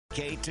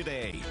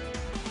Today.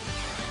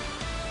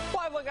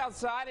 Live look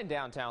outside in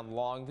downtown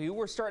Longview.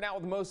 We're starting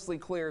out with mostly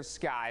clear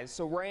skies,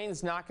 so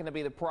rain's not going to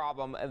be the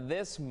problem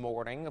this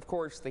morning. Of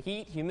course, the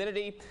heat,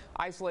 humidity,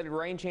 isolated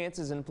rain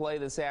chances in play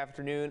this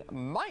afternoon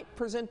might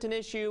present an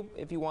issue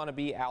if you want to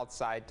be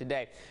outside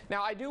today.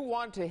 Now, I do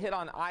want to hit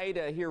on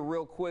Ida here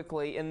real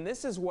quickly, and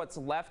this is what's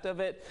left of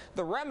it.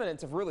 The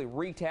remnants have really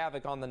wreaked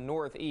havoc on the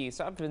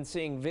northeast. I've been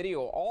seeing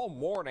video all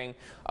morning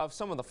of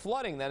some of the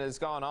flooding that has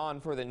gone on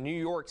for the New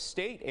York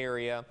State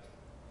area.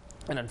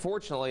 And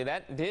unfortunately,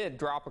 that did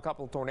drop a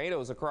couple of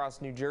tornadoes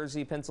across New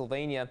Jersey,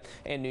 Pennsylvania,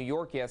 and New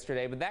York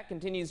yesterday. But that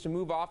continues to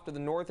move off to the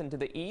north and to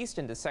the east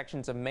into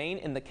sections of Maine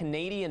and the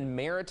Canadian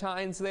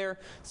Maritimes there.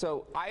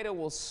 So Ida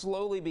will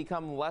slowly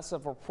become less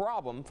of a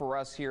problem for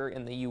us here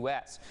in the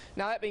U.S.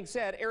 Now, that being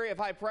said, area of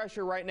high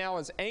pressure right now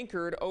is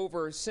anchored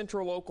over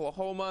central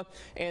Oklahoma,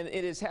 and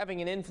it is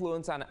having an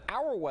influence on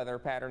our weather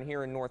pattern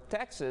here in North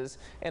Texas.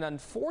 And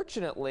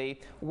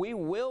unfortunately, we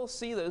will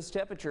see those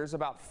temperatures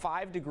about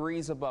 5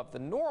 degrees above the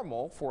normal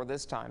for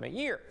this time of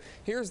year.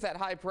 Here's that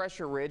high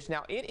pressure ridge.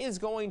 Now it is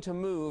going to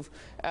move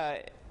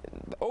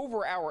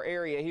over our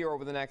area here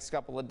over the next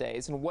couple of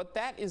days, and what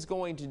that is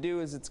going to do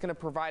is it's going to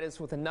provide us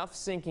with enough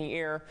sinking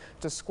air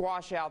to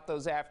squash out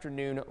those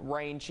afternoon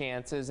rain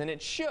chances, and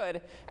it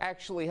should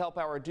actually help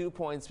our dew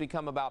points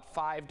become about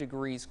 5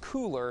 degrees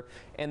cooler,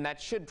 and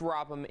that should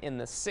drop them in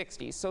the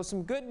 60s. So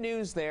some good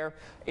news there.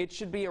 It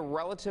should be a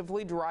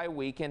relatively dry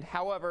weekend.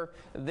 However,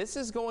 this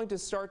is going to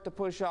start to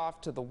push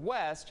off to the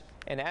west,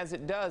 and as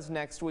it does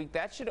next week,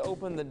 that should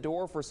open the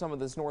door for some of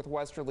this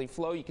northwesterly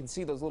flow. You can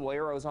see those little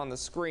arrows on the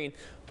screen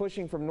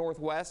pushing from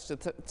northwest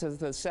to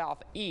the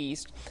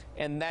southeast,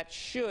 and that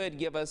should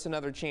give us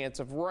another chance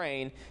of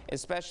rain,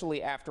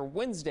 especially after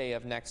Wednesday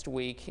of next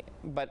week.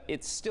 But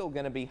it's still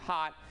going to be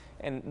hot,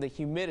 and the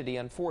humidity,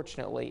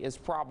 unfortunately, is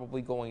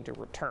probably going to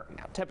return.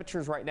 Now,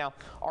 temperatures right now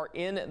are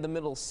in the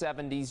middle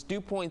 70s. Dew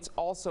points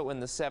also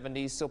in the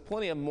 70s, so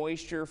plenty of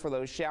moisture for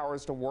those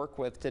showers to work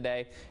with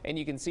today. And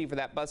you can see for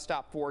that bus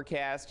stop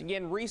forecast,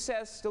 again,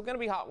 recess, still going to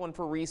be a hot one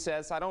for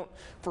recess. I don't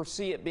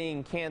foresee it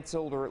being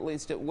canceled, or at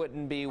least it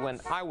wouldn't be when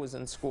I was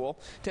in school.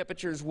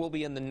 Temperatures will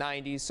be in the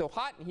 90s, so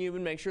hot and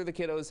humid. Make sure the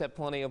kiddos have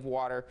plenty of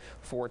water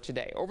for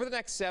today. Over the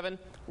next 7,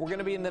 we're going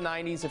to be in the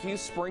 90s. A few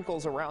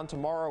sprinkles around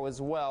tomorrow as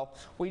well.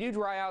 We do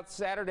dry out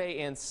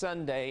Saturday and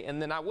Sunday,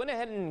 and then I went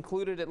ahead and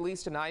included at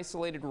least an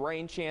isolated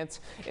rain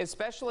chance,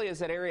 especially as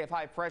that area of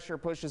high pressure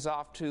pushes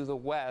off to the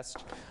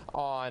west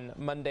on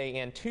Monday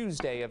and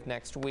Tuesday of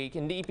next week.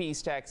 In deep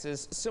East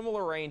Texas,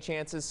 similar rain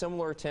chances,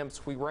 similar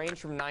temps. We range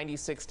from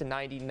 96 to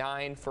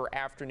 99 for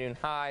afternoon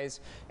highs,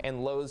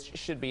 and lows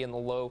should be in the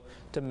low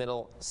to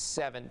middle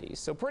 70s.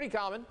 So pretty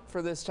common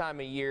for this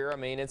time of year. I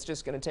mean, it's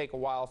just going to take a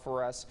while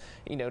for us,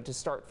 to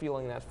start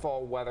feeling that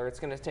fall weather. It's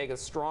going to take a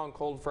strong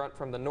cold front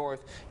from the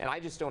north, and I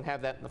just don't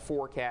have that in the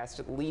forecast,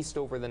 at least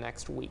over the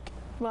next week.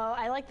 Well,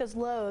 I like those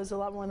lows a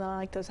lot more than I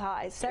like those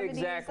highs. 70s,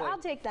 exactly. I'll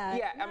take that.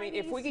 Yeah, 90s. I mean,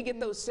 if we could get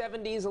those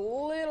 70s a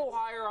little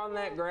higher on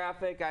that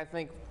graphic, I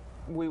think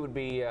we would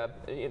be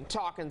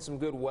talking some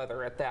good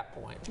weather at that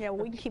point. Yeah,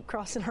 well, we can keep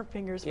crossing our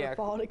fingers for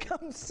fall to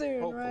come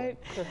soon, hopefully.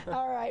 Right?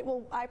 All right.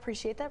 Well, I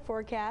appreciate that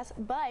forecast,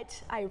 but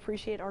I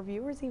appreciate our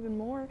viewers even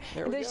more.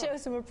 There we go. Show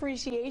some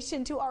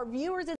appreciation to our viewers.